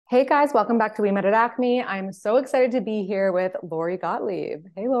Hey guys, welcome back to We Met at Acme. I'm so excited to be here with Lori Gottlieb.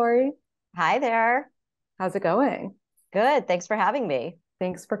 Hey Lori, Hi there. how's it going? Good. Thanks for having me.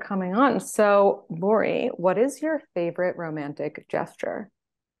 Thanks for coming on. So, Lori, what is your favorite romantic gesture?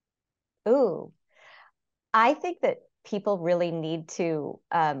 Ooh, I think that people really need to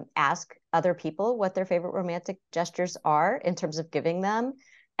ask other people what their favorite romantic gestures are in terms of giving them.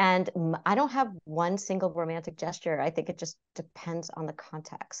 And I don't have one single romantic gesture. I think it just depends on the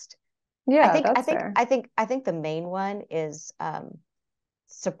context. I Yeah, think, I that's think, fair. I think, I think the main one is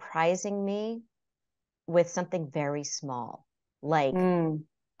surprising me with something very small, like Mm,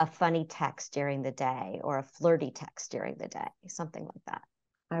 a funny text during the day or a flirty text during the day, something like that.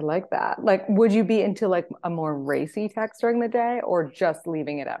 I like that. Like, would you be into like a more racy text during the day or just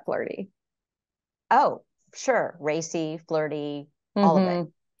leaving it at flirty? Oh, sure. Racy, flirty, all of it. Mm-hmm.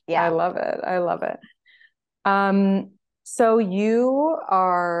 I Yeah. love it. I love it. Um, so you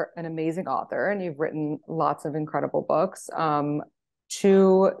are an amazing author and you've written lots of incredible books.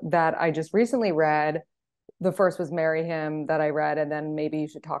 Two that I just recently read. The first was Marry Him that I read, and then Maybe You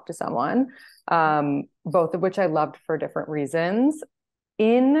Should Talk to Someone, both of which I loved for different reasons.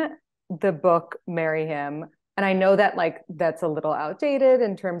 In the book Marry Him, and I know that like that's a little outdated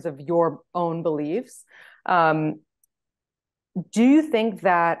in terms of your own beliefs. Um, do you think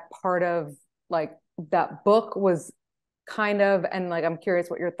that part of like that book was kind of, and like I'm curious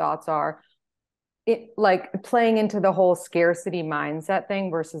what your thoughts are, it like playing into the whole scarcity mindset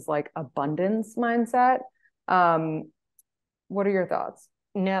thing versus like abundance mindset? Um, what are your thoughts?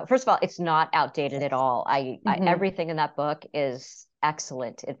 No, first of all, it's not outdated at all. Hmm. Everything in that book is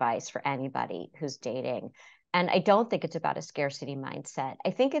excellent advice for anybody who's dating. And I don't think it's about a scarcity mindset.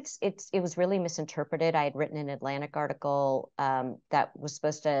 I think it was really misinterpreted. I had written an Atlantic article that was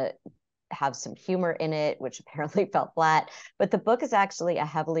supposed to have some humor in it, which apparently felt flat. But the book is actually a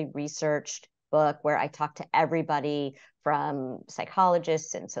heavily researched book where I talk to everybody from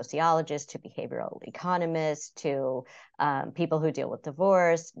psychologists and sociologists to behavioral economists to people who deal with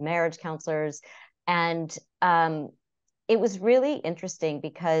divorce, marriage counselors. And it was really interesting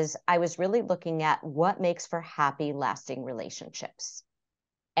because I was really looking at what makes for happy, lasting relationships.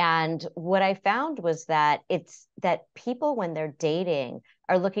 And what I found was that it's that people, when they're dating,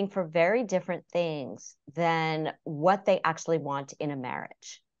 are looking for very different things than what they actually want in a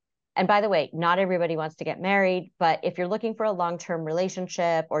marriage. And by the way, not everybody wants to get married, but if you're looking for a long-term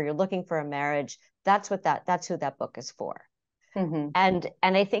relationship or you're looking for a marriage, that's who that book is for. Hmm. And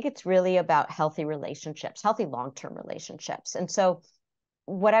I think it's really about healthy relationships, healthy long-term relationships. And so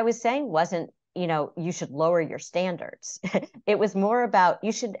what I was saying wasn't, you should lower your standards. It was more about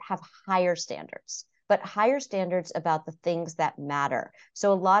you should have higher standards, but higher standards about the things that matter.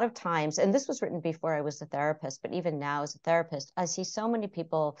 So a lot of times, and this was written before I was a therapist, but even now as a therapist, I see so many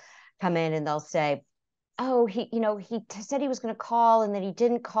people come in and they'll say, oh, he said he was going to call and then he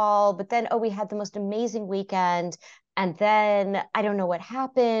didn't call, but then, oh, we had the most amazing weekend. And then I don't know what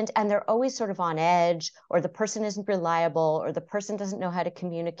happened. And they're always sort of on edge, or the person isn't reliable, or the person doesn't know how to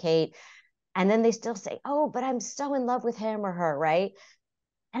communicate. And then they still say, oh, but I'm so in love with him or her, right?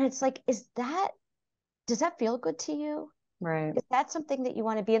 And it's like, does that feel good to you? Right. Is that something that you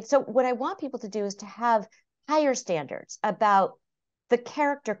want to be in? So, what I want people to do is to have higher standards about the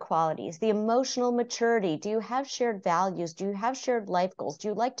character qualities, the emotional maturity. Do you have shared values? Do you have shared life goals? Do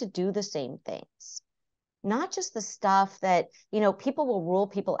you like to do the same things? Not just the stuff that, people will rule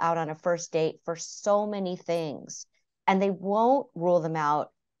people out on a first date for so many things, and they won't rule them out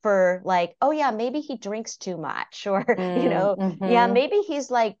for like, oh yeah, maybe he drinks too much, or, yeah, Mm-hmm. maybe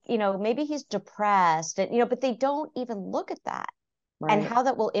he's like, maybe he's depressed, and, but they don't even look at that and Right. how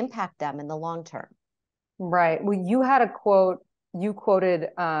that will impact them in the long term. Right. Well, you had a quote, you quoted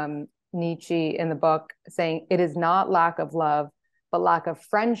Nietzsche in the book saying, it is not lack of love, but lack of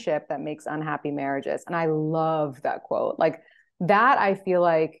friendship that makes unhappy marriages. And I love that quote. Like that, I feel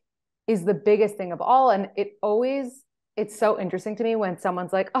like is the biggest thing of all. And it's so interesting to me when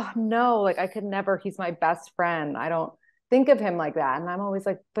someone's like, oh no, like I could never, he's my best friend. I don't think of him like that. And I'm always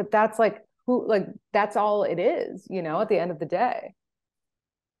like, but that's like who, like, that's all it is, at the end of the day.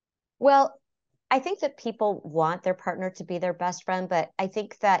 Well, I think that people want their partner to be their best friend, but I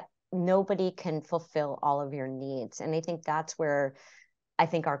think that nobody can fulfill all of your needs. And I think that's where I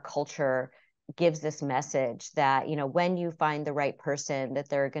think our culture gives this message that, when you find the right person, that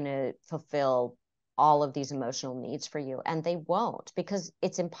they're going to fulfill all of these emotional needs for you. And they won't, because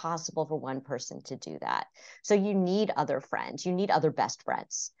it's impossible for one person to do that. So you need other friends, you need other best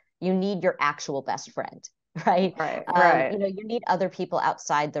friends, you need your actual best friend, right? Right. Right. You need other people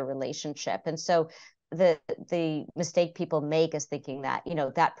outside the relationship. And so the mistake people make is thinking that, you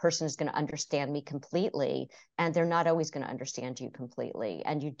know, that person is going to understand me completely, and they're not always going to understand you completely.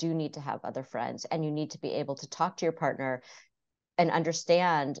 And you do need to have other friends, and you need to be able to talk to your partner and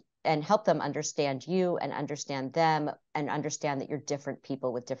understand and help them understand you and understand them and understand that you're different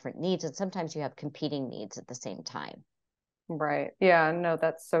people with different needs. And sometimes you have competing needs at the same time. Right. Yeah, no,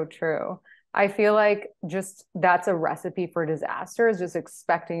 that's so true. I feel like just that's a recipe for disaster is just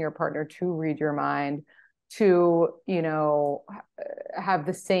expecting your partner to read your mind, to, have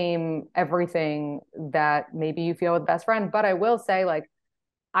the same everything that maybe you feel with best friend. But I will say, like,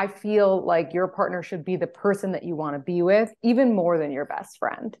 I feel like your partner should be the person that you want to be with, even more than your best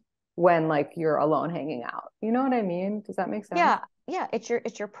friend when like you're alone hanging out. You know what I mean? Does that make sense? Yeah. Yeah. It's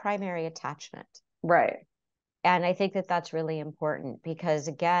your primary attachment. Right. And I think that that's really important because,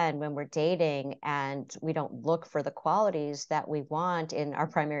 again, when we're dating and we don't look for the qualities that we want in our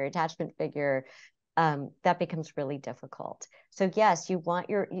primary attachment figure, that becomes really difficult. So, yes,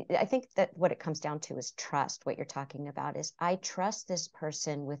 I think that what it comes down to is trust. What you're talking about is, I trust this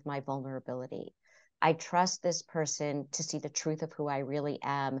person with my vulnerability. I trust this person to see the truth of who I really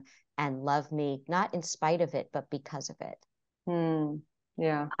am and love me, not in spite of it, but because of it.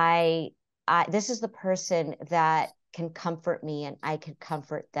 Yeah. I, this is the person that can comfort me and I can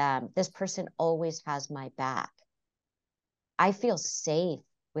comfort them. This person always has my back. I feel safe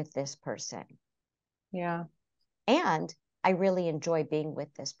with this person. Yeah. And I really enjoy being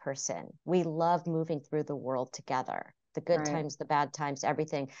with this person. We love moving through the world together. The good Right. times, the bad times,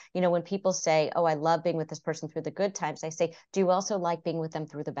 everything. You know, when people say, "Oh, I love being with this person through the good times," I say, "Do you also like being with them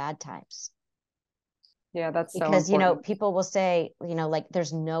through the bad times?" Yeah, that's so Because, you know, important. people will say, you know, like,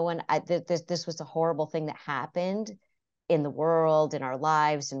 there's no one, this was a horrible thing that happened in the world, in our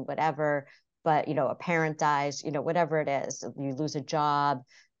lives, and whatever. But, you know, a parent dies, you know, whatever it is, you lose a job.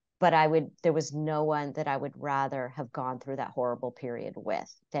 But there was no one that I would rather have gone through that horrible period with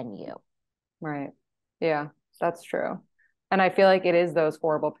than you. Right. Yeah, that's true. And I feel like it is those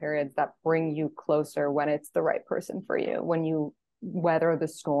horrible periods that bring you closer when it's the right person for you. When you weather the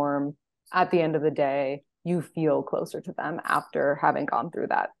storm, at the end of the day, you feel closer to them after having gone through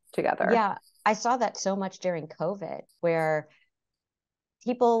that together. Yeah, I saw that so much during COVID, where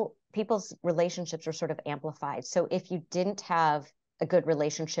people's relationships were sort of amplified. So if you didn't have a good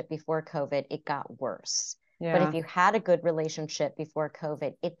relationship before COVID, it got worse. But if Yeah. you had a good relationship before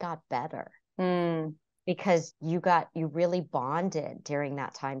COVID, it got better Mm, because you really bonded during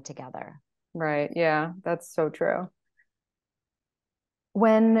that time together. right. Yeah, that's so true.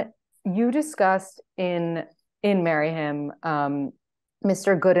 When you discussed in Marry Him,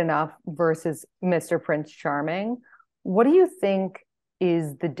 Mr. Good Enough versus Mr. Prince Charming, what do you think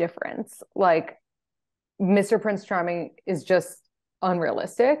is the difference? Like, Mr. Prince Charming is just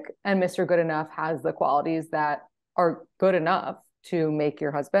unrealistic, and Mr. Good Enough has the qualities that are good enough to make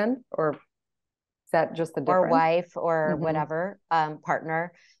your husband, or is that just the Or difference? wife or Mm-hmm. whatever,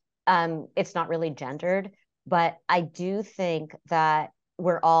 partner. It's not really gendered, but I do think that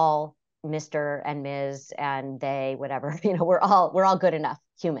we're all Mr. and Ms. and they, whatever, you know, we're all good enough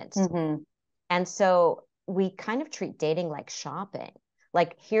humans. Mm-hmm. And so we kind of treat dating like shopping.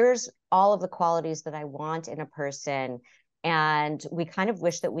 Like, here's all of the qualities that I want in a person. And we kind of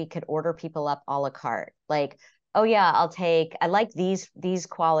wish that we could order people up a la carte. Like, oh yeah, I like these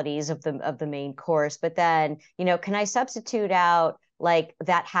qualities of the main course, but then, you know, can I substitute out like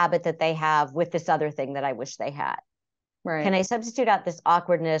that habit that they have with this other thing that I wish they had? Can Right. I substitute out this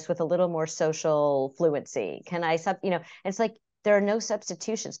awkwardness with a little more social fluency? You know, it's like there are no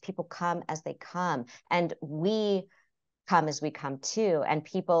substitutions. People come as they come, and we come as we come too. And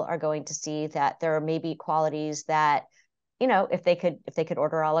people are going to see that there are maybe qualities that, you know, if they could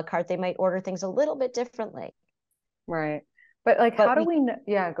order a la carte, they might order things a little bit differently. Right. But like, how But do we we know?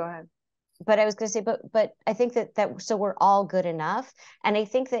 Yeah, go ahead. but I was going to say, but I think that so we're all good enough, and I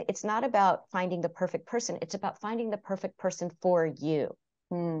think that it's not about finding the perfect person; it's about finding the perfect person for you.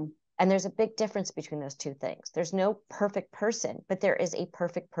 Hmm. And there's a big difference between those two things. There's no perfect person, but there is a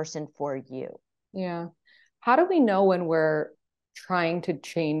perfect person for you. Yeah. How do we know when we're trying to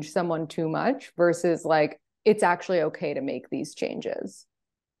change someone too much versus like it's actually okay to make these changes?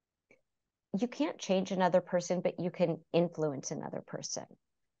 You can't change another person, but you can influence another person.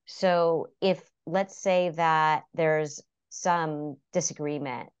 So if, let's say that there's some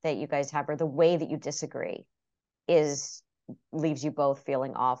disagreement that you guys have, or the way that you disagree is leaves you both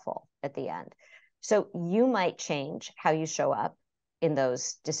feeling awful at the end. So you might change how you show up in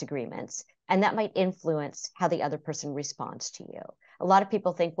those disagreements, and that might influence how the other person responds to you. A lot of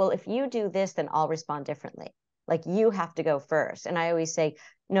people think, well, if you do this, then I'll respond differently. Like, you have to go first. And I always say,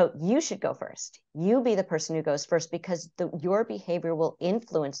 no, you should go first. You be the person who goes first, because your behavior will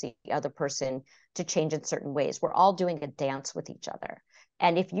influence the other person to change in certain ways. We're all doing a dance with each other.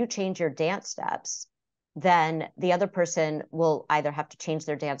 And if you change your dance steps, then the other person will either have to change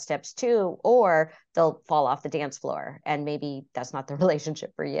their dance steps too, or they'll fall off the dance floor. And maybe that's not the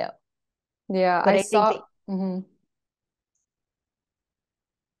relationship for you. Yeah, But I I think saw. that Mhm.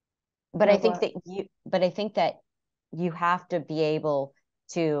 but No, I go think ahead. that you but I think that you have to be able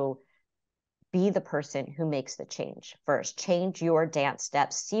to be the person who makes the change first. Change your dance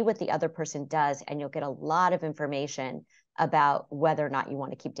steps, see what the other person does, and you'll get a lot of information about whether or not you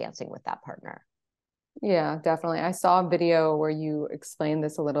want to keep dancing with that partner. Yeah, definitely. I saw a video where you explained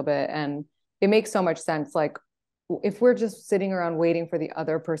this a little bit, and it makes so much sense. Like, if we're just sitting around waiting for the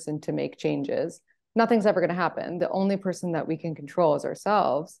other person to make changes, nothing's ever going to happen. The only person that we can control is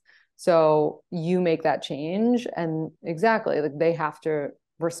ourselves. So you make that change, and exactly, like they have to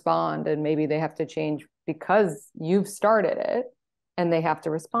respond, and maybe they have to change because you've started it, and they have to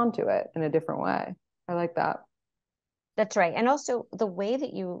respond to it in a different way. I like that. That's right. And also the way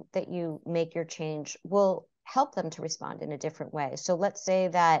that you make your change will help them to respond in a different way. So let's say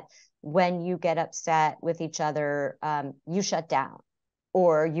that when you get upset with each other, you shut down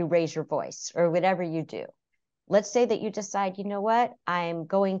or you raise your voice or whatever you do. Let's say that you decide, you know what, I'm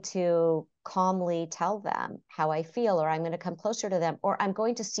going to calmly tell them how I feel, or I'm going to come closer to them, or I'm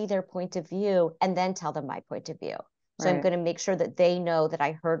going to see their point of view and then tell them my point of view. So I'm Right. going to make sure that they know that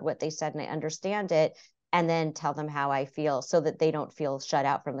I heard what they said and I understand it, and then tell them how I feel so that they don't feel shut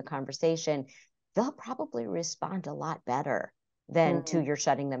out from the conversation. They'll probably respond a lot better than to Mm. your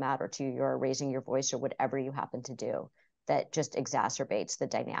shutting them out or to your raising your voice or whatever you happen to do. That just exacerbates the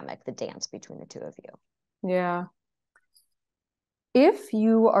dynamic, the dance between the two of you. Yeah. If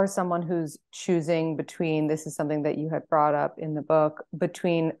you are someone who's choosing between, this is something that you had brought up in the book,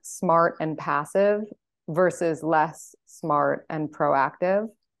 between smart and passive versus less smart and proactive,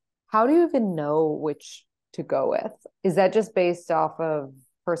 how do you even know which to go with? Is that just based off of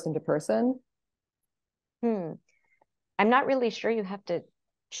person to person? Hmm. I'm not really sure you have to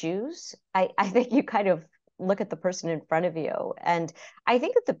choose. I think you kind of look at the person in front of you. And I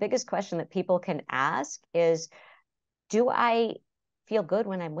think that the biggest question that people can ask is, do I feel good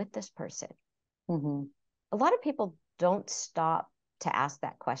when I'm with this person? Mm-hmm. A lot of people don't stop to ask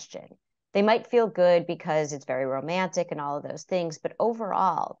that question. They might feel good because it's very romantic and all of those things, but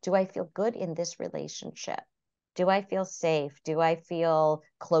overall, do I feel good in this relationship? Do I feel safe? Do I feel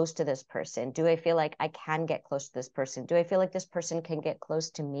close to this person? Do I feel like I can get close to this person? Do I feel like this person can get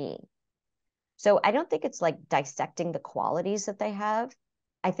close to me? So I don't think it's like dissecting the qualities that they have.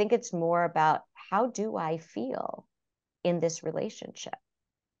 I think it's more about, how do I feel in this relationship?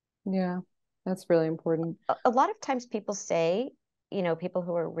 Yeah, that's really important. A lot of times people say, people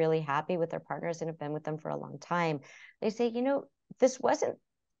who are really happy with their partners and have been with them for a long time, they say, this wasn't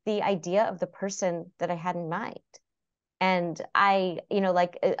the idea of the person that I had in mind. And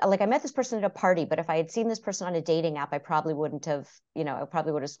like I met this person at a party, but if I had seen this person on a dating app, I probably wouldn't have, I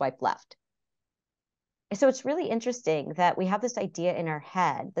probably would have swiped left. So it's really interesting that we have this idea in our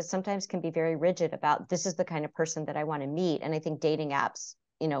head that sometimes can be very rigid about, this is the kind of person that I want to meet. And I think dating apps,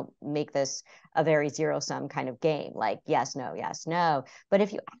 make this a very zero sum kind of game, like yes, no, yes, no. But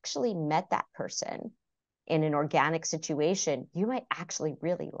if you actually met that person in an organic situation, you might actually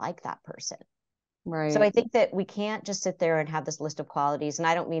really like that person. So Right. I think that we can't just sit there and have this list of qualities. And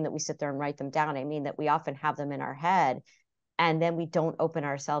I don't mean that we sit there and write them down. I mean that we often have them in our head, and then we don't open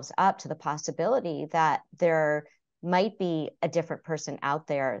ourselves up to the possibility that there might be a different person out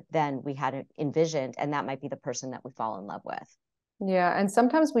there than we had envisioned, and that might be the person that we fall in love with. Yeah, and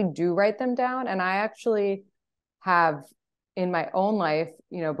sometimes we do write them down. And I actually have in my own life,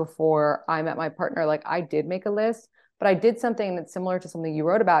 before I met my partner, like I did make a list, but I did something that's similar to something you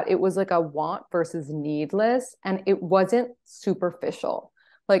wrote about. It was like a want versus need list, and it wasn't superficial.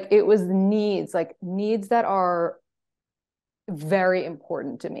 Like it was needs, like needs that are very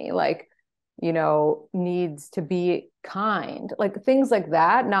important to me. Like, needs to be kind, like things like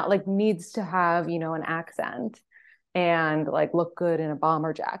that, not like needs to have, an accent and like look good in a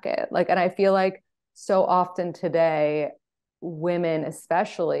bomber jacket. Like, and I feel like so often today, women,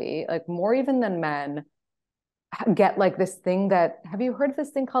 especially, like more even than men, get like this thing that, have you heard of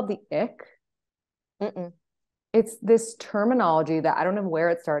this thing called the ick? Mm-mm. It's this terminology that I don't know where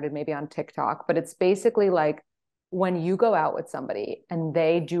it started, maybe on TikTok, but it's basically like when you go out with somebody and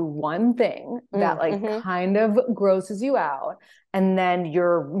they do one thing that like Mm-hmm. kind of grosses you out, and then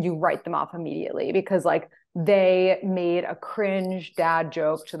you write them off immediately because like they made a cringe dad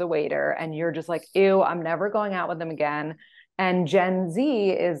joke to the waiter and you're just like, ew, I'm never going out with them again. And Gen Z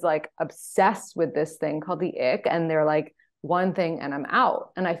is like obsessed with this thing called the ick. And they're like, one thing and I'm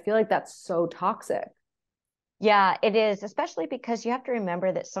out. And I feel like that's so toxic. Yeah, it is, especially because you have to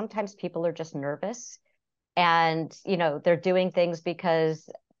remember that sometimes people are just nervous and, they're doing things because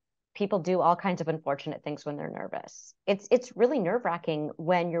people do all kinds of unfortunate things when they're nervous. It's really nerve-wracking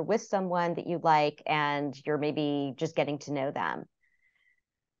when you're with someone that you like and you're maybe just getting to know them.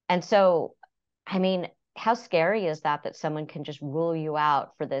 And so, I mean, how scary is that someone can just rule you out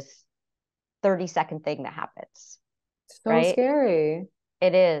for this 30-second thing that happens, So right? scary.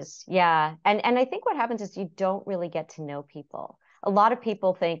 It is, yeah. And I think what happens is you don't really get to know people. A lot of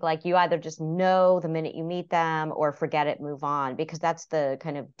people think like you either just know the minute you meet them or forget it, move on, because that's the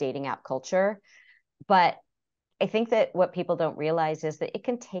kind of dating app culture. But I think that what people don't realize is that it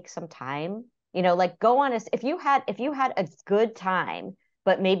can take some time. Like go on if you had a good time,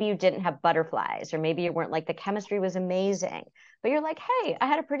 but maybe you didn't have butterflies, or maybe you weren't like the chemistry was amazing, but you're like, hey, I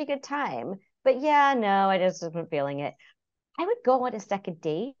had a pretty good time. But yeah, no, I just wasn't feeling it. I would go on a second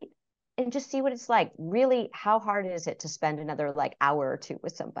date and just see what it's like. Really, how hard is it to spend another like hour or two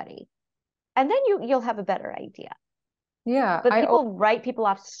with somebody? And then you'll have a better idea. Yeah. But people write people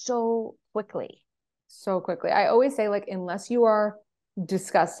off so quickly. So quickly. I always say, like, unless you are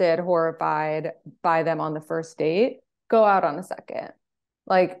disgusted, horrified by them on the first date, go out on a second.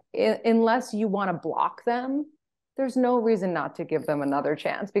 Like, unless you want to block them, there's no reason not to give them another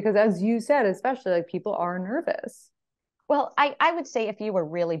chance because, as you said, especially like people are nervous. Well, I would say if you were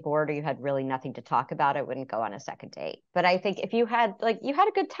really bored or you had really nothing to talk about, I wouldn't go on a second date. But I think if you had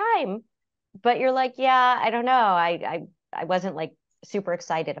a good time, but you're like, yeah, I don't know, I wasn't like super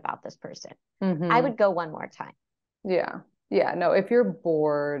excited about this person, I Mm-hmm. would go one more time. Yeah. Yeah. No, if you're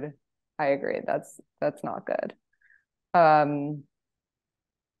bored, I agree. That's not good. Um,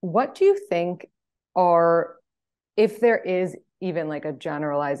 what do you think are, if there is even like a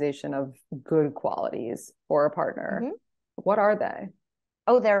generalization of good qualities for a partner, Mm-hmm. what are they?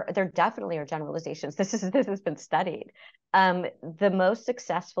 Oh, there definitely are generalizations. This has been studied. The most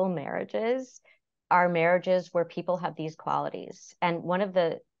successful marriages are marriages where people have these qualities, and one of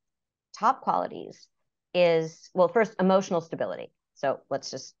the top qualities is, well, first, emotional stability. So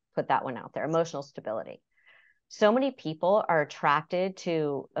let's just put that one out there: emotional stability. So many people are attracted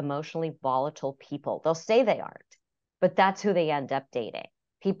to emotionally volatile people. They'll say they aren't, but that's who they end up dating.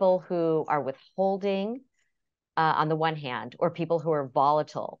 People who are withholding, on the one hand, or people who are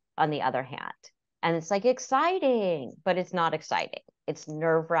volatile on the other hand. And it's like exciting, but it's not exciting. It's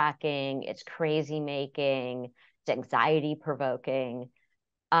nerve wracking, it's crazy making, it's anxiety provoking.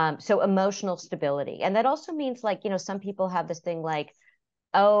 So emotional stability. And that also means, like, some people have this thing like,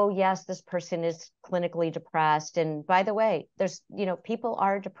 oh, yes, this person is clinically depressed. And by the way, people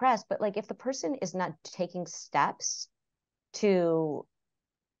are depressed, but like if the person is not taking steps to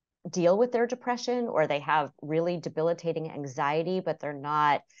deal with their depression, or they have really debilitating anxiety, but they're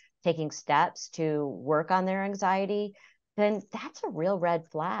not taking steps to work on their anxiety, then that's a real red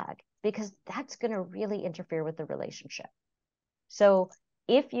flag, because that's going to really interfere with the relationship. So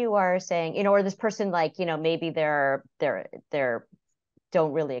if you are saying, or this person, like, maybe they're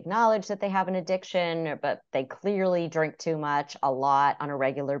don't really acknowledge that they have an addiction, but they clearly drink too much a lot on a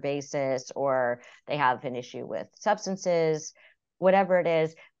regular basis, or they have an issue with substances, whatever it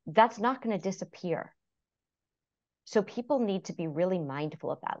is, that's not going to disappear. So people need to be really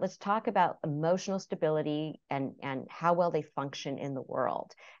mindful of that. Let's talk about emotional stability and how well they function in the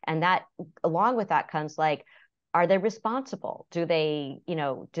world. And that, along with that, comes like, are they responsible? Do they,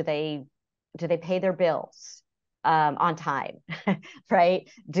 do they pay their bills on time? Right?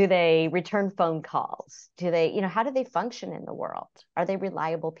 Do they return phone calls? Do they, how do they function in the world? Are they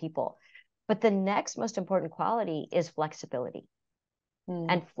reliable people? But the next most important quality is flexibility. Mm.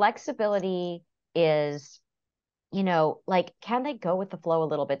 And flexibility is, like, can they go with the flow a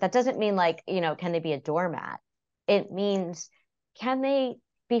little bit? That doesn't mean like, can they be a doormat? It means, can they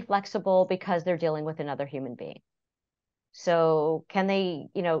be flexible because they're dealing with another human being? So can they,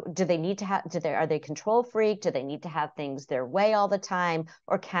 do they need to have, are they control freak? Do they need to have things their way all the time?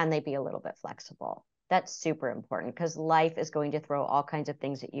 Or can they be a little bit flexible? That's super important, because life is going to throw all kinds of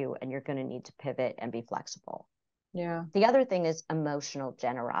things at you and you're going to need to pivot and be flexible. Yeah. The other thing is emotional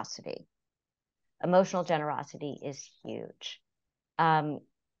generosity. Emotional generosity is huge. Um,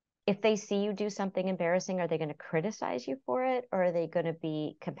 if they see you do something embarrassing, are they going to criticize you for it, or are they going to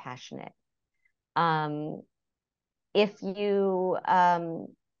be compassionate? Um, if you, how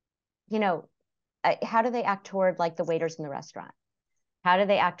do they act toward like the waiters in the restaurant? How do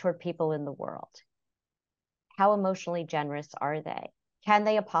they act toward people in the world? How emotionally generous are they? Can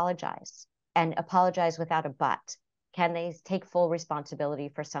they apologize and apologize without a but? Can they take full responsibility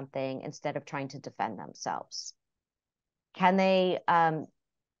for something instead of trying to defend themselves? Can they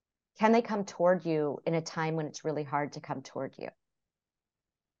come toward you in a time when it's really hard to come toward you?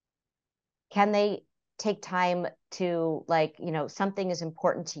 Can they take time to, like, something is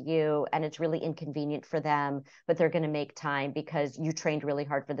important to you and it's really inconvenient for them, but they're going to make time because you trained really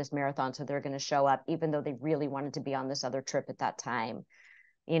hard for this marathon, so they're going to show up even though they really wanted to be on this other trip at that time.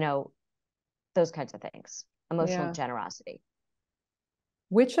 Those kinds of things. Emotional Yeah. generosity.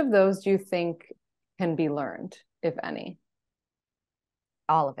 Which of those do you think can be learned, if any?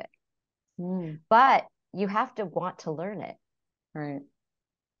 All of it. But you have to want to learn it. Right.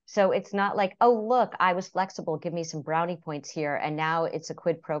 So it's not like, oh, look, I was flexible, give me some brownie points here, and now it's a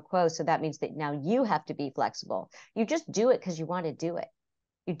quid pro quo. So that means that now you have to be flexible. You just do it because you want to do it.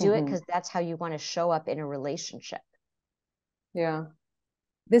 You do it because that's how you want to show up in a relationship. Yeah.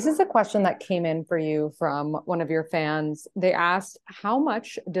 This is a question that came in for you from one of your fans. They asked, how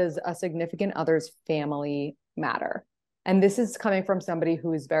much does a significant other's family matter? And this is coming from somebody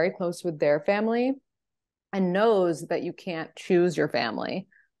who is very close with their family and knows that you can't choose your family,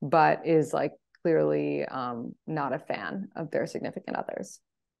 but is like clearly not a fan of their significant others.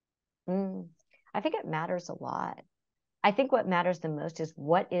 I think it matters a lot. I think what matters the most is,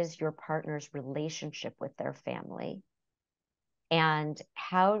 what is your partner's relationship with their family? And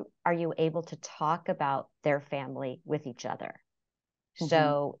how are you able to talk about their family with each other?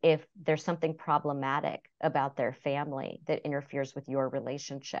 So if there's something problematic about their family that interferes with your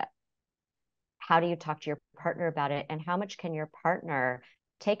relationship, how do you talk to your partner about it? And how much can your partner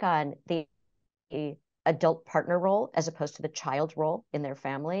take on the adult partner role as opposed to the child role in their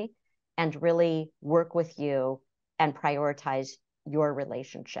family, and really work with you and prioritize your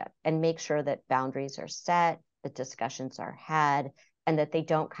relationship and make sure that boundaries are set, that discussions are had, and that they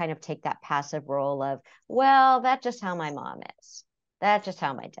don't kind of take that passive role of, well, that's just how my mom is. That's just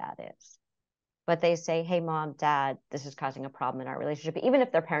how my dad is. But they say, hey, mom, dad, this is causing a problem in our relationship, even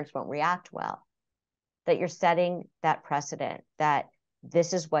if their parents won't react well, that you're setting that precedent that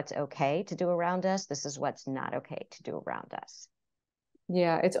this is what's okay to do around us. This is what's not okay to do around us.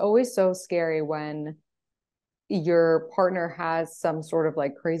 Yeah, it's always so scary when your partner has some sort of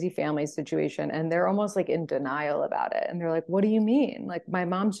like crazy family situation and they're almost like in denial about it. And they're like, what do you mean? Like, my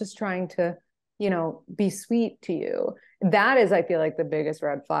mom's just trying to, be sweet to you. That is, I feel like, the biggest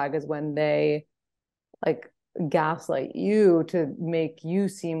red flag, is when they like gaslight you to make you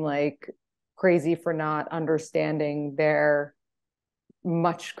seem like crazy for not understanding their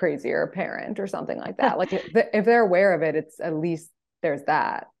much crazier parent or something like that. Like, if they're aware of it, it's at least there's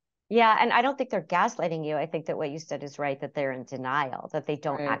that. Yeah, and I don't think they're gaslighting you. I think that what you said is right, that they're in denial, that they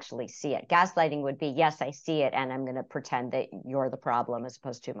don't Right. actually see it. Gaslighting would be, yes, I see it, and I'm going to pretend that you're the problem as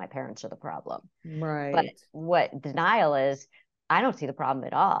opposed to my parents are the problem. But Right. what denial is, I don't see the problem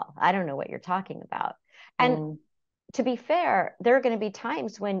at all. I don't know what you're talking about. And to be fair, there are going to be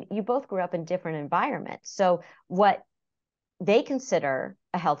times when you both grew up in different environments. So what they consider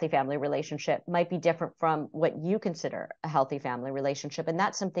a healthy family relationship might be different from what you consider a healthy family relationship. And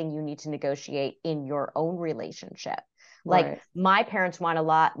that's something you need to negotiate in your own relationship. Like, Right. my parents want a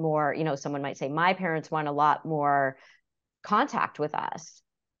lot more, someone might say, my parents want a lot more contact with us.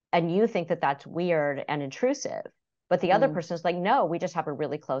 And you think that that's weird and intrusive. But the other person is like, no, we just have a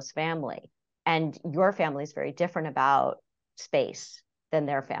really close family. And your family is very different about space than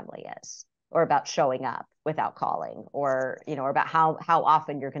their family is, or about showing up without calling, or or about how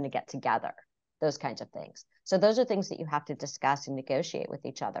often you're going to get together, those kinds of things. So those are things that you have to discuss and negotiate with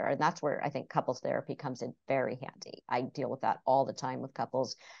each other, and that's where I think couples therapy comes in very handy. I deal with that all the time with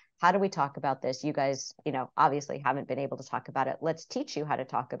couples. How do we talk about this? You guys, obviously haven't been able to talk about it. Let's teach you how to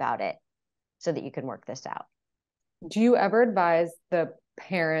talk about it so that you can work this out. Do you ever advise the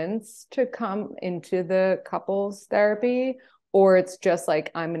parents to come into the couples therapy, or it's just like,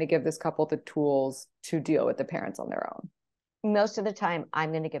 I'm going to give this couple the tools to deal with the parents on their own? Most of the time,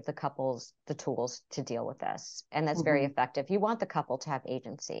 I'm going to give the couples the tools to deal with this. And that's very effective. You want the couple to have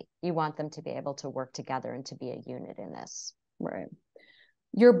agency. You want them to be able to work together and to be a unit in this. Right.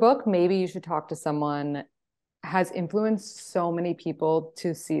 Your book, Maybe You Should Talk to Someone, has influenced so many people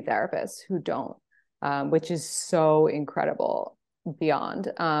to see therapists who don't, which is so incredible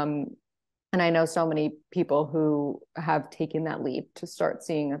beyond. And I know so many people who have taken that leap to start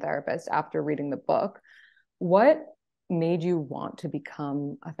seeing a therapist after reading the book. What made you want to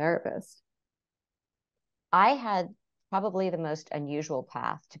become a therapist? I had probably the most unusual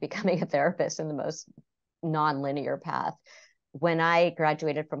path to becoming a therapist, and the most non-linear path. when I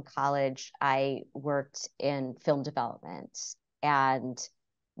graduated from college, I worked in film development, and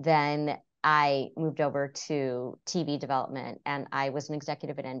then I moved over to TV development, and I was an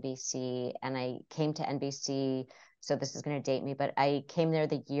executive at NBC, and I came to NBC. So this is going to date me, but I came there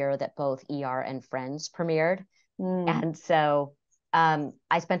the year that both ER and Friends premiered. Mm, And so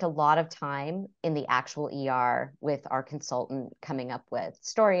I spent a lot of time in the actual ER with our consultant coming up with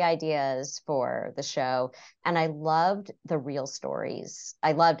story ideas for the show. And I loved the real stories.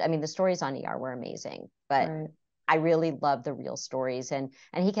 I mean, the stories on ER were amazing, but right. I really loved the real stories. And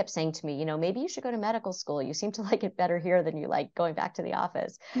he kept saying to me, you know, maybe you should go to medical school. You seem to like it better here than you like going back to the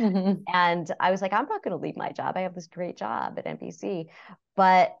office. Mm-hmm. And I was like, I'm not going to leave my job. I have this great job at NBC.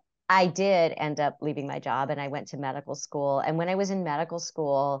 But I did end up leaving my job and I went to medical school. And when I was in medical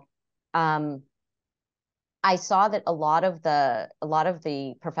school, um, I saw that a lot of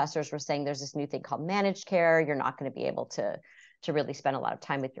the professors were saying there's this new thing called managed care. You're not going to be able to really spend a lot of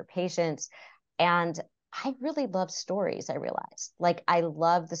time with your patients. And I really love stories, I realized. Like I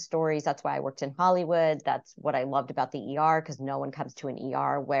love the stories. That's why I worked in Hollywood. That's what I loved about the ER, because no one comes to an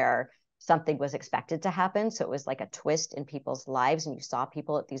ER where something was expected to happen. So it was like a twist in people's lives. And you saw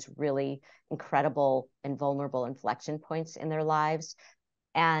people at these really incredible and vulnerable inflection points in their lives.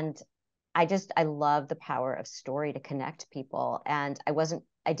 And I love the power of story to connect people. And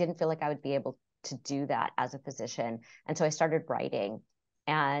I didn't feel like I would be able to do that as a physician. And so I started writing.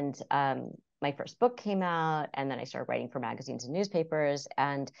 And my first book came out, and then I started writing for magazines and newspapers,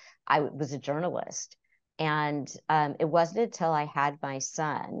 and I was a journalist. And it wasn't until I had my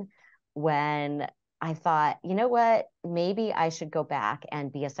son when I thought, you know what, maybe I should go back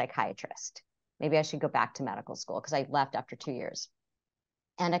and be a psychiatrist. Maybe I should go back to medical school, because I left after 2 years.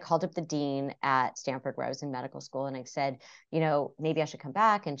 And I called up the dean at Stanford, where I was in medical school, and I said, you know, maybe I should come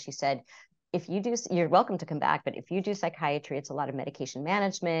back. And she said, if you do, you're welcome to come back, but if you do psychiatry, it's a lot of medication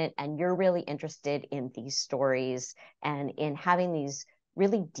management, and you're really interested in these stories and in having these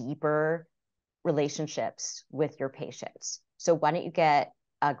really deeper relationships with your patients. So why don't you get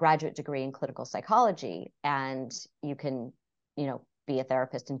a graduate degree in clinical psychology, and you can, you know, be a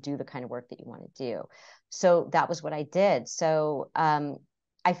therapist and do the kind of work that you want to do. So that was what I did. So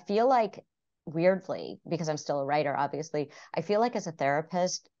I feel like, weirdly, because I'm still a writer, obviously, I feel like as a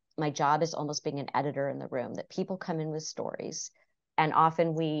therapist, my job is almost being an editor in the room, that people come in with stories. And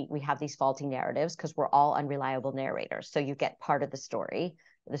often we have these faulty narratives because we're all unreliable narrators. So you get part of the story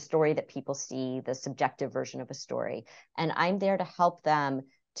that people see, the subjective version of a story. And I'm there to help them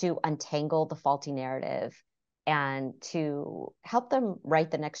to untangle the faulty narrative and to help them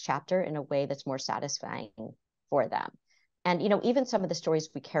write the next chapter in a way that's more satisfying for them. And, you know, even some of the stories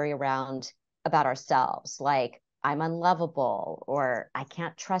we carry around about ourselves, like I'm unlovable, or I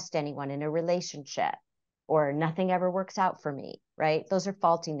can't trust anyone in a relationship, or nothing ever works out for me, right? Those are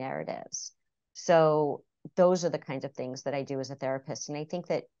faulty narratives. So those are the kinds of things that I do as a therapist. And I think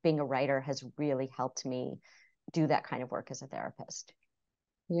that being a writer has really helped me do that kind of work as a therapist.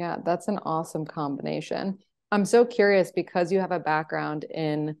 Yeah, that's an awesome combination. I'm so curious because you have a background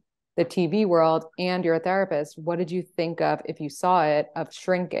in the TV world and you're a therapist. What did you think of, if you saw it, of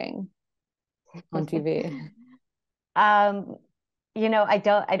Shrinking on TV? um, you know, I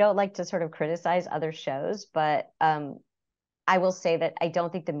don't like to sort of criticize other shows, but I will say that I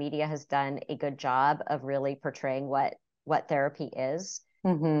don't think the media has done a good job of really portraying what therapy is.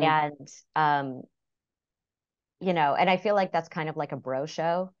 Mm-hmm. And you know, and I feel like that's kind of like a bro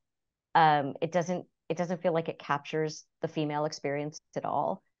show. It doesn't feel like it captures the female experience at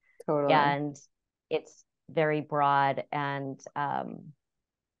all. Totally. And it's very broad. And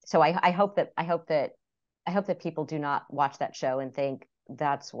so I hope that people do not watch that show and think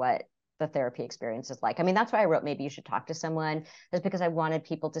that's what the therapy experience is like. I mean, that's why I wrote Maybe You Should Talk to Someone, is because I wanted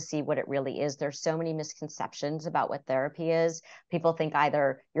people to see what it really is. There's so many misconceptions about what therapy is. People think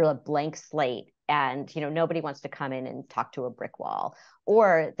either you're a blank slate and, you know, nobody wants to come in and talk to a brick wall,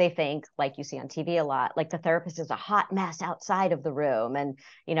 or they think, like you see on TV a lot, like the therapist is a hot mess outside of the room, and,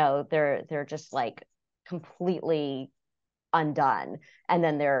 you know, they're just like completely undone, and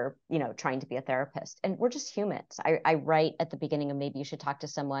then they're, you know, trying to be a therapist. And we're just humans. I write at the beginning of Maybe You Should Talk to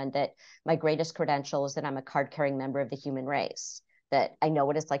Someone that my greatest credential is that I'm a card carrying member of the human race, that I know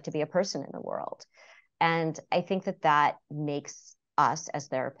what it's like to be a person in the world. And I think that that makes us as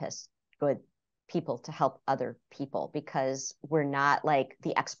therapists good people to help other people, because we're not like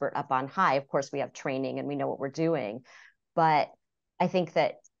the expert up on high. Of course we have training and we know what we're doing, but I think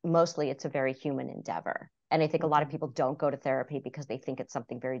that mostly it's a very human endeavor. And I think a lot of Mm-hmm. people don't go to therapy because they think it's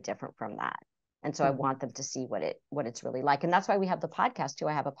something very different from that. And so I Mm-hmm. want them to see what it's really like. And that's why we have the podcast too.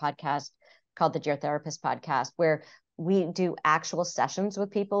 I have a podcast called the Dear Therapist podcast, where we do actual sessions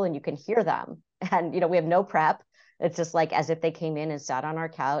with people and you can hear them. And, we have no prep. It's just like as if they came in and sat on our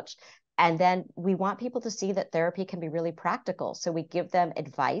couch. And then we want people to see that therapy can be really practical. So we give them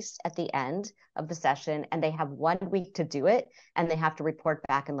advice at the end of the session, and they have 1 week to do it, and they have to report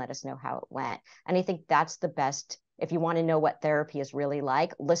back and let us know how it went. And I think that's the best. If you want to know what therapy is really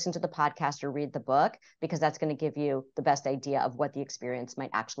like, listen to the podcast or read the book, because that's going to give you the best idea of what the experience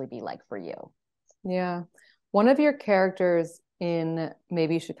might actually be like for you. Yeah. One of your characters in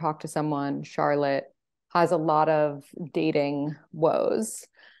Maybe You Should Talk to Someone, Charlotte, has a lot of dating woes.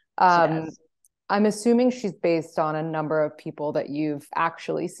 She Um, does. I'm assuming she's based on a number of people that you've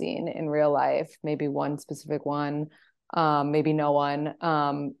actually seen in real life, maybe one specific one, maybe no one.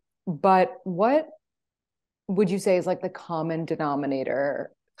 But what would you say is like the common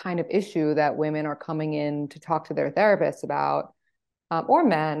denominator kind of issue that women are coming in to talk to their therapists about, or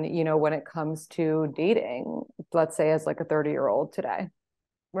men, when it comes to dating, let's say as like a 30-year-old today?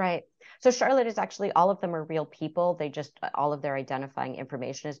 Right. So Charlotte is actually, all of them are real people. They just, all of their identifying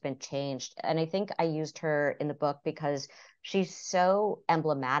information has been changed. And I think I used her in the book because she's so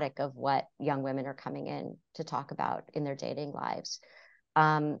emblematic of what young women are coming in to talk about in their dating lives.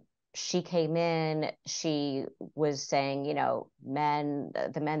 Um, she came in, she was saying,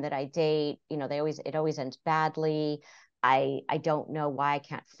 the men that I date, it always ends badly. I don't know why I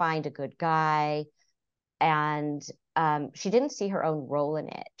can't find a good guy. And she didn't see her own role in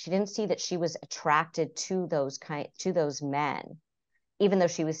it. She didn't see that she was attracted to those men, even though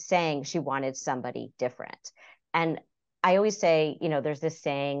she was saying she wanted somebody different. And I always say, there's this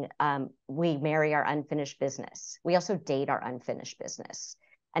saying, we marry our unfinished business. We also date our unfinished business.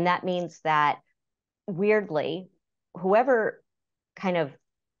 And that means that, weirdly, whoever kind of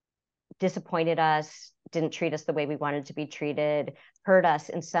disappointed us, didn't treat us the way we wanted to be treated, hurt us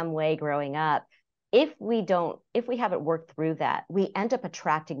in some way growing up, if we haven't worked through that, we end up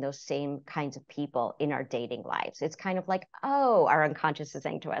attracting those same kinds of people in our dating lives. It's kind of like, oh, our unconscious is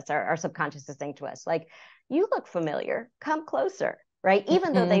saying to us, our subconscious is saying to us, like, you look familiar, come closer, right?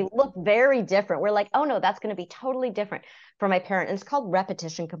 Even though they Mm-hmm. look very different, we're like, oh no, that's going to be totally different from my parent. And it's called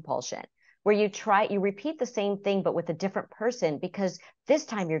repetition compulsion, where you repeat the same thing, but with a different person, because this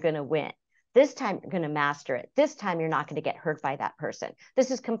time you're going to win. This time you're going to master it. This time you're not going to get hurt by that person.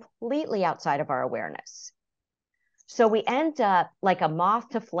 This is completely outside of our awareness. So we end up like a moth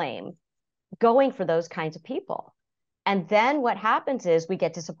to flame going for those kinds of people. And then what happens is we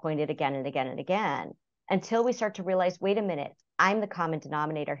get disappointed again and again and again until we start to realize, wait a minute, I'm the common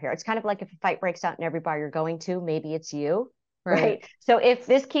denominator here. It's kind of like if a fight breaks out in every bar you're going to, maybe it's you. Right. Right. So if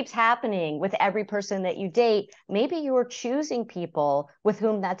this keeps happening with every person that you date, maybe you're choosing people with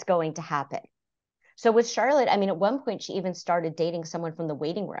whom that's going to happen. So with Charlotte, I mean, at one point, she even started dating someone from the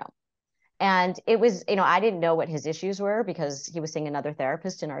waiting room. And it was, I didn't know what his issues were because he was seeing another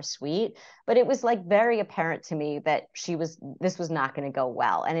therapist in our suite. But it was like very apparent to me that this was not going to go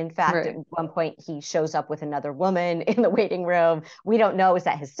well. And in fact, at Right. one point, he shows up with another woman in the waiting room. We don't know, is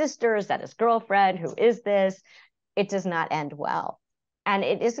that his sister? Is that his girlfriend? Who is this? It does not end well. And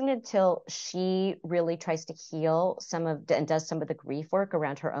it isn't until she really tries to heal and does some of the grief work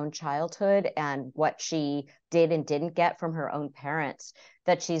around her own childhood and what she did and didn't get from her own parents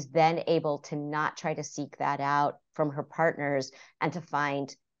that she's then able to not try to seek that out from her partners and to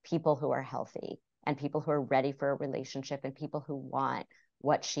find people who are healthy and people who are ready for a relationship and people who want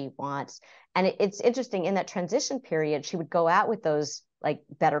what she wants. And it's interesting, in that transition period, she would go out with those like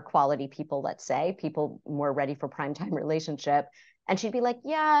better quality people, let's say, people more ready for prime time relationship. And she'd be like,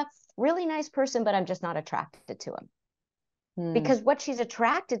 yeah, really nice person, but I'm just not attracted to him. Mm. Because what she's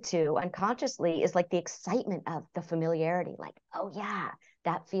attracted to unconsciously is like the excitement of the familiarity. Like, oh, yeah,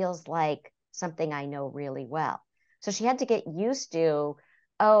 that feels like something I know really well. So she had to get used to,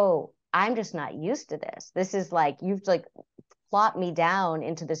 oh, I'm just not used to this. This is like, you've like plopped me down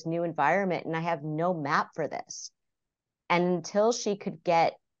into this new environment and I have no map for this. And until she could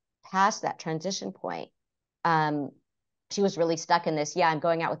get past that transition point, um, she was really stuck in this, yeah, I'm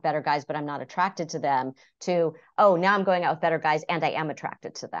going out with better guys, but I'm not attracted to them, to, oh, now I'm going out with better guys and I am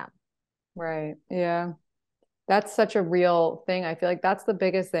attracted to them. Right. Yeah. That's such a real thing. I feel like that's the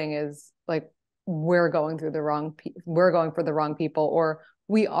biggest thing is like we're going for the wrong people, or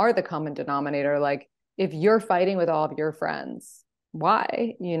we are the common denominator. Like if you're fighting with all of your friends,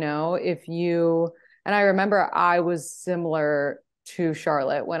 why? And I remember I was similar to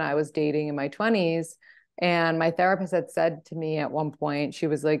Charlotte when I was dating in my 20s. And my therapist had said to me at one point, she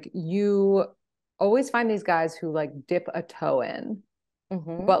was like, you always find these guys who like dip a toe in,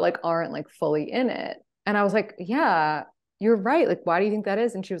 Mm-hmm. but like aren't like fully in it. And I was like, yeah, you're right. Like, why do you think that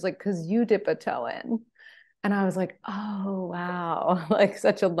is? And she was like, because you dip a toe in. And I was like, oh, wow. Like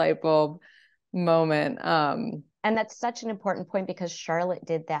such a light bulb moment. And that's such an important point because Charlotte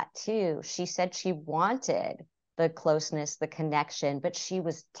did that too. She said she wanted the closeness, the connection, but she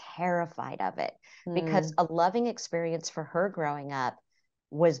was terrified of it because mm, a loving experience for her growing up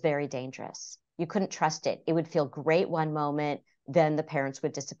was very dangerous. You couldn't trust it. It would feel great one moment, then the parents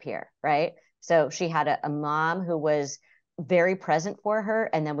would disappear, right? So she had a mom who was very present for her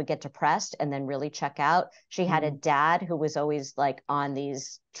and then would get depressed and then really check out. She had a mm, dad who was always like on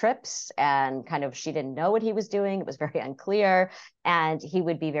these trips and kind of she didn't know what he was doing. It was very unclear. And he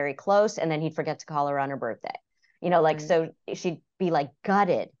would be very close and then he'd forget to call her on her birthday. Like right, so she'd be like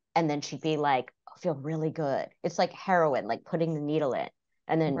gutted and then she'd be like, I feel really good. It's like heroin, like putting the needle in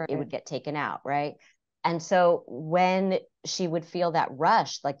and then it right. would get taken out, right? And so when she would feel that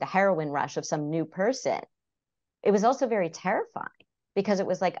rush, like the heroin rush of some new person, it was also very terrifying because it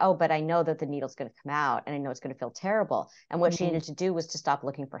was like, oh, but I know that the needle's going to come out and I know it's going to feel terrible. And what she Mm, needed to do was to stop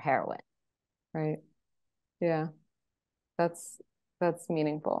looking for heroin. right. Yeah. That's that's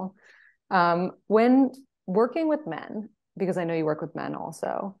meaningful. When working with men, because I know you work with men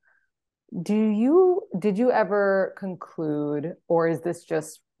also, did you ever conclude, or is this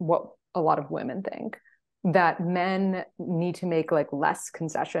just what a lot of women think, that men need to make like less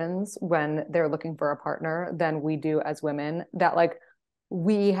concessions when they're looking for a partner than we do as women? That like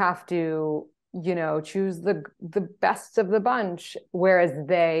we have to, choose the best of the bunch, whereas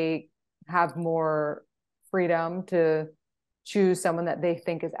they have more freedom to choose someone that they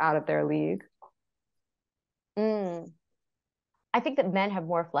think is out of their league. Mm. I think that men have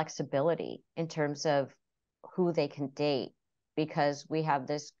more flexibility in terms of who they can date because we have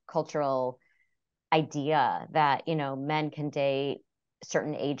this cultural idea that, men can date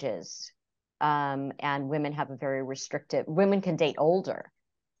certain ages. And women have a very restrictive, women can date older,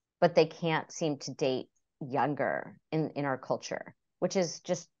 but they can't seem to date younger in our culture, which is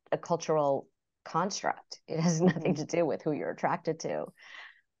just a cultural construct. It has nothing Mm-hmm. to do with who you're attracted to.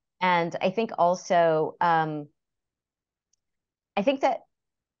 And I think also, I think that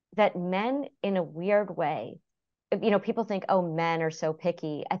men, in a weird way, people think, oh, men are so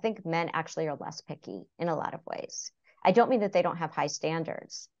picky. I think men actually are less picky in a lot of ways. I don't mean that they don't have high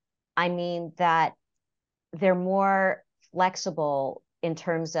standards. I mean that they're more flexible in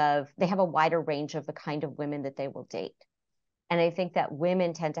terms of they have a wider range of the kind of women that they will date. And I think that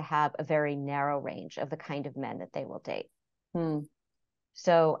women tend to have a very narrow range of the kind of men that they will date. Hmm.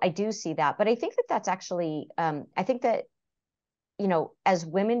 So I do see that. But I think that that's actually, I think that, as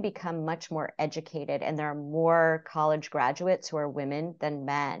women become much more educated and there are more college graduates who are women than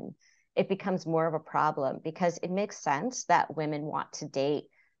men, it becomes more of a problem because it makes sense that women want to date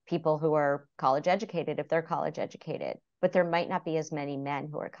people who are college educated if they're college educated, but there might not be as many men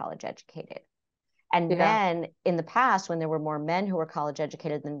who are college educated. And Yeah. men in the past, when there were more men who were college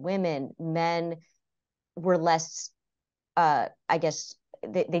educated than women, men were less, I guess,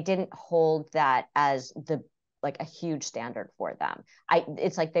 they didn't hold that as the like a huge standard for them.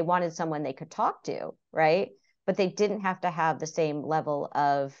 It's like they wanted someone they could talk to, right? But they didn't have to have the same level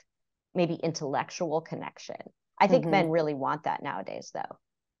of maybe intellectual connection. I think Mm-hmm. men really want that nowadays, though.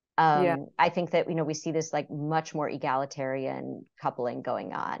 Yeah. I think that we see this like much more egalitarian coupling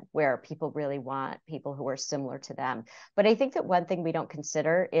going on where people really want people who are similar to them. But I think that one thing we don't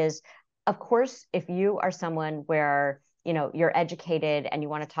consider is, of course, if you are someone where you're educated and you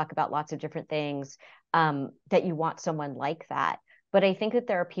want to talk about lots of different things, that you want someone like that. But I think that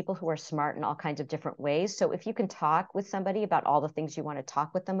there are people who are smart in all kinds of different ways. So if you can talk with somebody about all the things you want to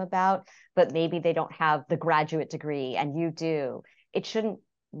talk with them about, but maybe they don't have the graduate degree and you do, it shouldn't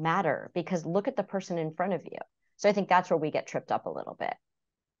matter because look at the person in front of you. So I think that's where we get tripped up a little bit.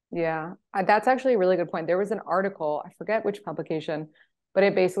 Yeah, that's actually a really good point. There was an article, I forget which publication, but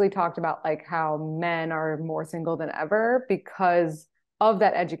it basically talked about like how men are more single than ever because of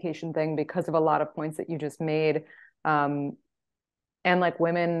that education thing, because of a lot of points that you just made. Um, and like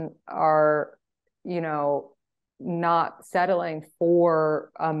women are, you know, not settling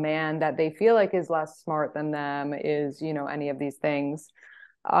for a man that they feel like is less smart than them, is, any of these things.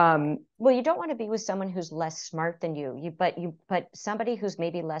 Um, Well, you don't want to be with someone who's less smart than but somebody who's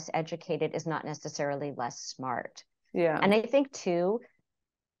maybe less educated is not necessarily less smart. yeah. And I think too,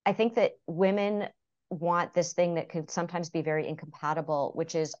 I think that women want this thing that could sometimes be very incompatible,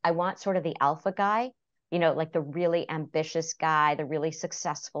 which is I want sort of the alpha guy, like the really ambitious guy, the really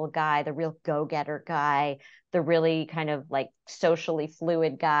successful guy, the real go-getter guy, the really kind of like socially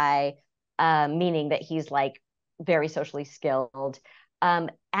fluid guy, meaning that he's like very socially skilled.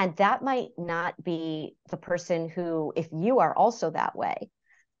 And that might not be the person who, if you are also that way,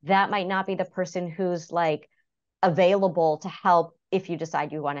 that might not be the person who's like available to help if you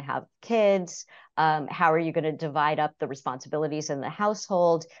decide you want to have kids. How are you going to divide up the responsibilities in the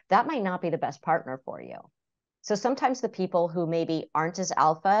household? That might not be the best partner for you. So sometimes the people who maybe aren't as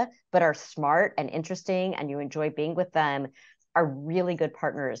alpha, but are smart and interesting and you enjoy being with them are really good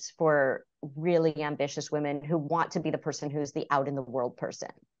partners for really ambitious women who want to be the person who's the out in the world person.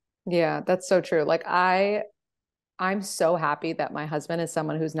 Yeah, that's so true. Like I'm so happy that my husband is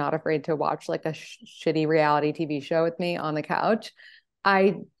someone who's not afraid to watch like a shitty reality TV show with me on the couch.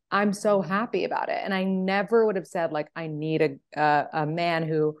 I I'm so happy about it. And I never would have said like I need a man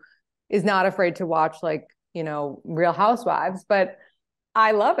who is not afraid to watch like, Real Housewives, but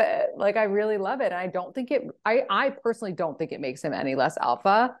I love it. Like I really love it. And I don't think I personally don't think it makes him any less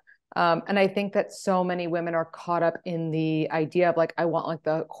alpha. And I think that so many women are caught up in the idea of like, I want like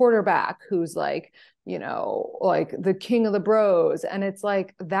the quarterback who's like, like the king of the bros. And it's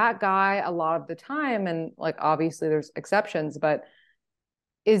like that guy a lot of the time. And like, obviously there's exceptions, but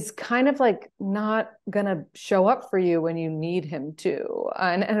is kind of like not gonna show up for you when you need him to.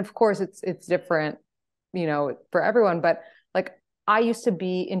 And of course it's different, for everyone, but like I used to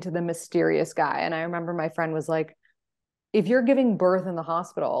be into the mysterious guy. And I remember my friend was like, if you're giving birth in the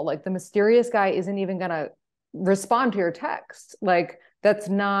hospital, like the mysterious guy isn't even gonna respond to your text. Like that's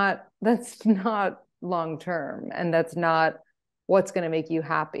not long term, and that's not what's going to make you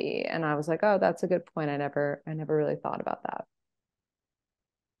happy. And I was like, oh, that's a good point. I never really thought about that.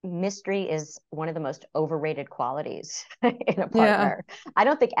 Mystery is one of the most overrated qualities in a Yeah. partner. I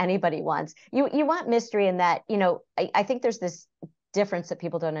don't think anybody wants you want mystery in that, I think there's this difference that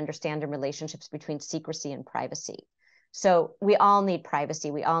people don't understand in relationships between secrecy and privacy. So we all need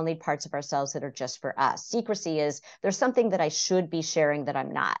privacy. We all need parts of ourselves that are just for us. Secrecy is there's something that I should be sharing that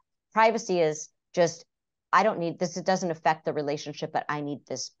I'm not. Privacy is just I don't need this. It doesn't affect the relationship, but I need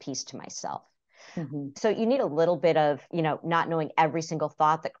this piece to myself. Mm-hmm. So you need a little bit of, not knowing every single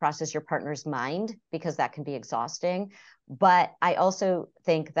thought that crosses your partner's mind, because that can be exhausting. But I also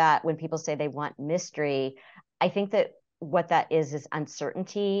think that when people say they want mystery, I think that what that is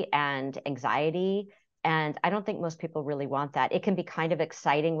uncertainty and anxiety. And I don't think most people really want that. It can be kind of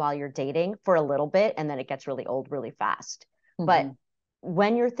exciting while you're dating for a little bit, and then it gets really old really fast. But Mm-hmm.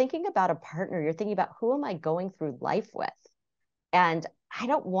 when you're thinking about a partner, you're thinking about, who am I going through life with? And I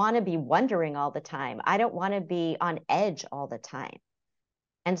don't want to be wondering all the time. I don't want to be on edge all the time.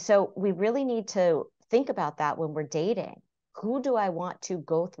 And so we really need to think about that when we're dating. Who do I want to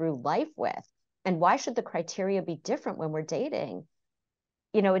go through life with? And why should the criteria be different when we're dating?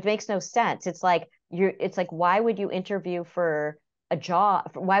 It makes no sense. It's like, why would you interview for a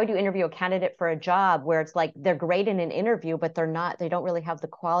job? Why would you interview a candidate for a job where it's like they're great in an interview, but they don't really have the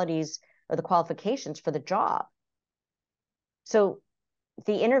qualities or the qualifications for the job? So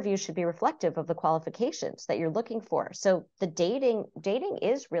the interview should be reflective of the qualifications that you're looking for. So the dating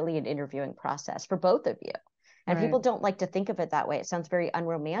is really an interviewing process for both of you. And Right. people don't like to think of it that way. It sounds very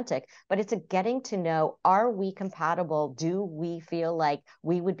unromantic, but it's a getting to know, are we compatible? Do we feel like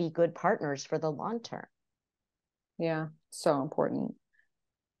we would be good partners for the long term? Yeah. So important.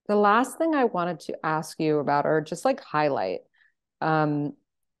 The last thing I wanted to ask you about, or just like highlight, um,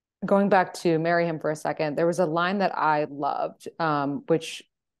 going back to marry him for a second, there was a line that I loved, which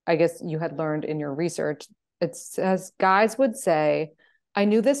I guess you had learned in your research. It says, guys would say, I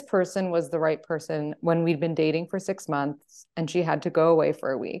knew this person was the right person when we'd been dating for 6 months and she had to go away for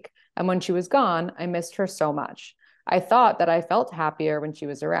a week. And when she was gone, I missed her so much. I thought that I felt happier when she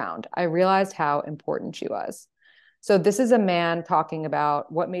was around. I realized how important she was. So this is a man talking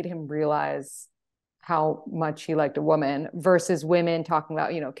about what made him realize how much he liked a woman versus women talking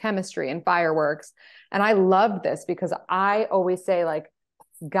about, chemistry and fireworks. And I love this because I always say like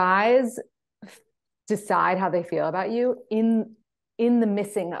guys decide how they feel about you in the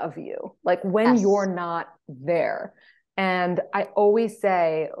missing of you, like when you're Yes. not there. And I always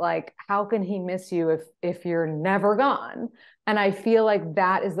say like how can he miss you if you're never gone? And I feel like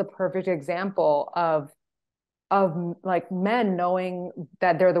that is the perfect example of like men knowing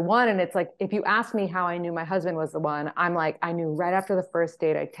that they're the one. And it's like, if you ask me how I knew my husband was the one, I'm like, I knew right after the first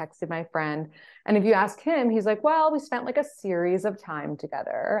date. I texted my friend. And if you ask him, he's like, well, we spent like a series of time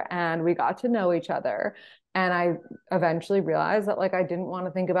together and we got to know each other. And I eventually realized that like I didn't want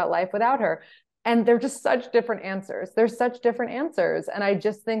to think about life without her. And they're just such different answers. There's such different answers. And I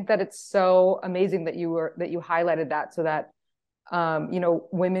just think that it's so amazing that you highlighted that so that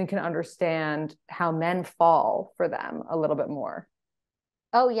women can understand how men fall for them a little bit more.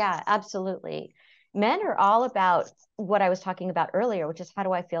 Oh, yeah, absolutely. Men are all about what I was talking about earlier, which is, how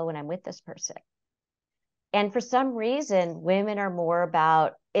do I feel when I'm with this person? And for some reason, women are more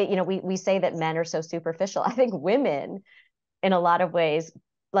about it. You know, we say that men are so superficial. I think women, in a lot of ways,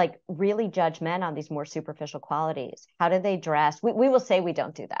 like really judge men on these more superficial qualities. How do they dress? We will say we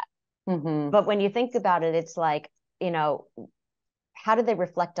don't do that. Mm-hmm. But when you think about it, it's like, you know, how do they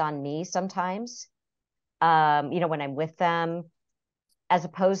reflect on me sometimes? You know, when I'm with them, as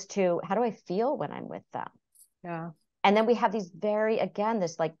opposed to how do I feel when I'm with them? Yeah. And then we have these very, again,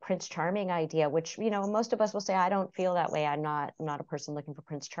 this like Prince Charming idea, which, you know, most of us will say, I don't feel that way. I'm not a person looking for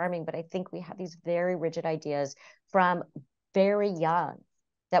Prince Charming, but I think we have these very rigid ideas from very young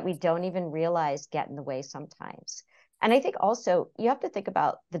that we don't even realize get in the way sometimes. And I think also you have to think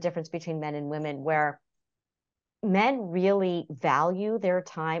about the difference between men and women, where men really value their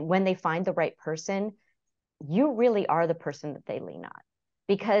time when they find the right person. You really are the person that they lean on,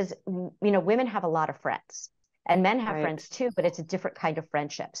 because, you know, women have a lot of friends and men have Right. friends too, but it's a different kind of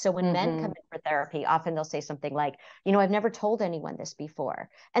friendship. So when men come Mm-hmm. in for therapy, often they'll say something like, you know, I've never told anyone this before.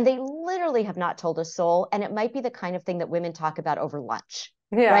 And they literally have not told a soul. And it might be the kind of thing that women talk about over lunch.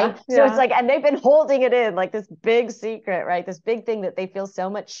 Yeah. Right. So it's Yeah. like, and they've been holding it in like this big secret, right? This big thing that they feel so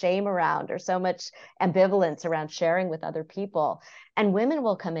much shame around or so much ambivalence around sharing with other people. And women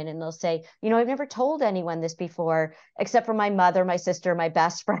will come in and they'll say, you know, I've never told anyone this before, except for my mother, my sister, my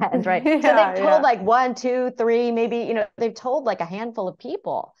best friend, right? So they've Yeah. told Yeah. like one, two, three, maybe, you know, they've told like a handful of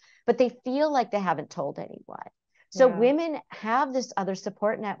people, but they feel like they haven't told anyone. So Yeah. women have this other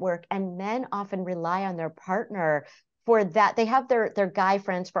support network, and men often rely on their partner for that. They have their guy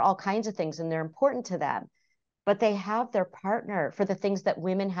friends for all kinds of things, and they're important to them, but they have their partner for the things that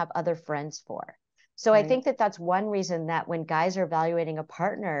women have other friends for. So I Right. think that that's one reason that when guys are evaluating a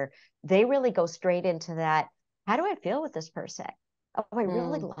partner, they really go straight into that. How do I feel with this person? Oh, I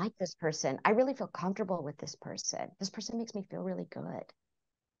really Mm. like this person. I really feel comfortable with this person. This person makes me feel really good.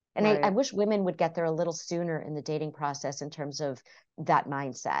 And I Right. wish women would get there a little sooner in the dating process in terms of that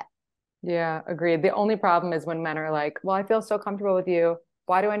mindset. Yeah, agreed. The only problem is when men are like, well, I feel so comfortable with you.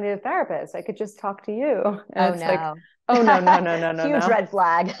 Why do I need a therapist? I could just talk to you. And Oh it's like, no. oh, no, no, no, no, no, Huge no. red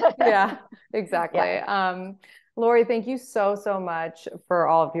flag. Yeah, Yeah. exactly. Lori, thank you so, so much for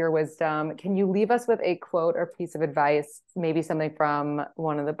all of your wisdom. Can you leave us with a quote or piece of advice, maybe something from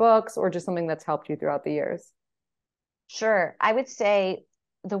one of the books or just something that's helped you throughout the years? Sure. I would say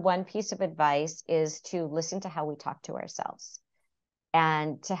the one piece of advice is to listen to how we talk to ourselves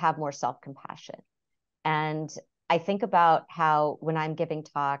and to have more self-compassion. And I think about how when I'm giving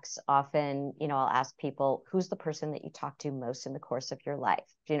talks, often, you know, I'll ask people, who's the person that you talk to most in the course of your life?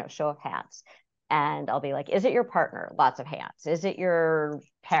 You know, show of hands. And I'll be like, is it your partner? Lots of hands. Is it your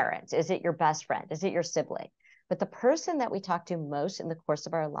parents? Is it your best friend? Is it your sibling? But the person that we talk to most in the course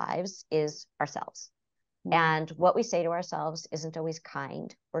of our lives is ourselves. Mm, And what we say to ourselves isn't always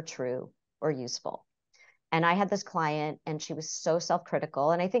kind or true or useful. And I had this client, and she was so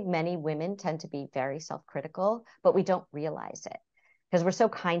self-critical. And I think many women tend to be very self-critical, but we don't realize it because we're so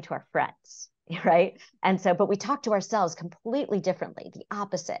kind to our friends, right? And so, but we talk to ourselves completely differently, the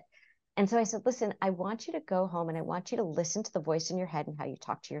opposite. And so I said, listen, I want you to go home and I want you to listen to the voice in your head and how you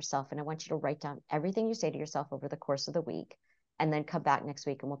talk to yourself. And I want you to write down everything you say to yourself over the course of the week, and then come back next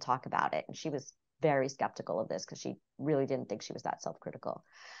week and we'll talk about it. And she was very skeptical of this because she really didn't think she was that self-critical.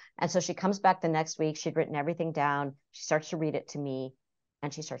 And so she comes back the next week. She'd written everything down. She starts to read it to me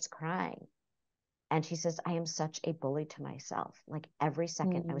and she starts crying. And she says, I am such a bully to myself. Like every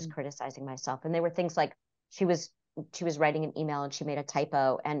second I was mm, criticizing myself. And they were things like she was she was writing an email and she made a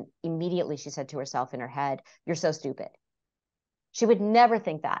typo. And immediately she said to herself in her head, you're so stupid. She would never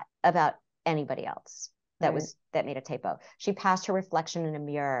think that about anybody else right. that made a typo. She passed her reflection in a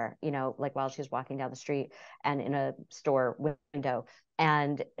mirror, you know, like while she was walking down the street and in a store window.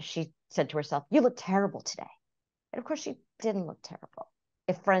 And she said to herself, you look terrible today. And of course, she didn't look terrible.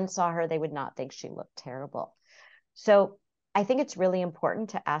 If friends saw her, they would not think she looked terrible. So I think it's really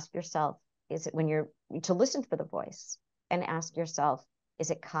important to ask yourself, is it when you're to listen for the voice and ask yourself,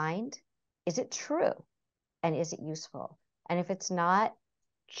 is it kind? Is it true? And is it useful? And if it's not,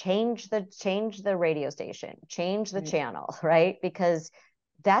 change the radio station, change the Right. channel, right? Because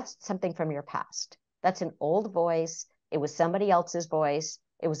that's something from your past. That's an old voice. It was somebody else's voice.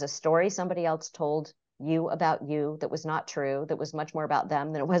 It was a story somebody else told you about you that was not true, that was much more about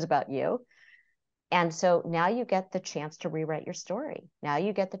them than it was about you. And so now you get the chance to rewrite your story. Now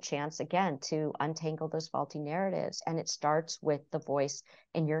you get the chance again to untangle those faulty narratives. And it starts with the voice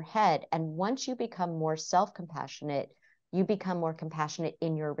in your head. And once you become more self-compassionate, you become more compassionate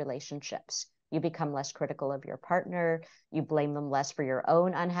in your relationships. You become less critical of your partner. You blame them less for your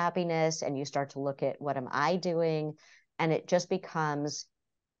own unhappiness. And you start to look at what am I doing? And it just becomes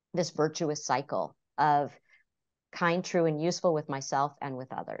this virtuous cycle of kind, true, and useful with myself and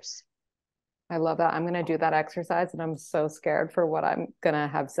with others. I love that. I'm going to do that exercise, and I'm so scared for what I'm going to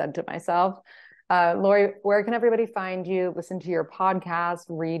have said to myself. Lori, where can everybody find you, listen to your podcast,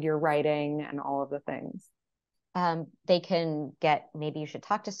 read your writing, and all of the things? They can get Maybe You Should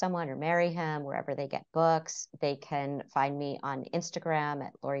Talk to Someone or Marry Him wherever they get books. They can find me on Instagram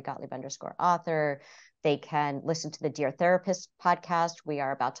at Lori Gottlieb _author. They can listen to the Dear Therapist podcast. We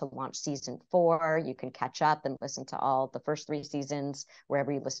are about to launch season 4. You can catch up and listen to all the first 3 seasons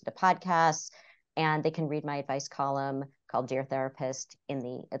wherever you listen to podcasts. And they can read my advice column called Dear Therapist in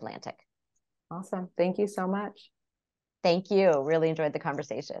the Atlantic. Awesome. Thank you so much. Thank you. Really enjoyed the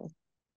conversation.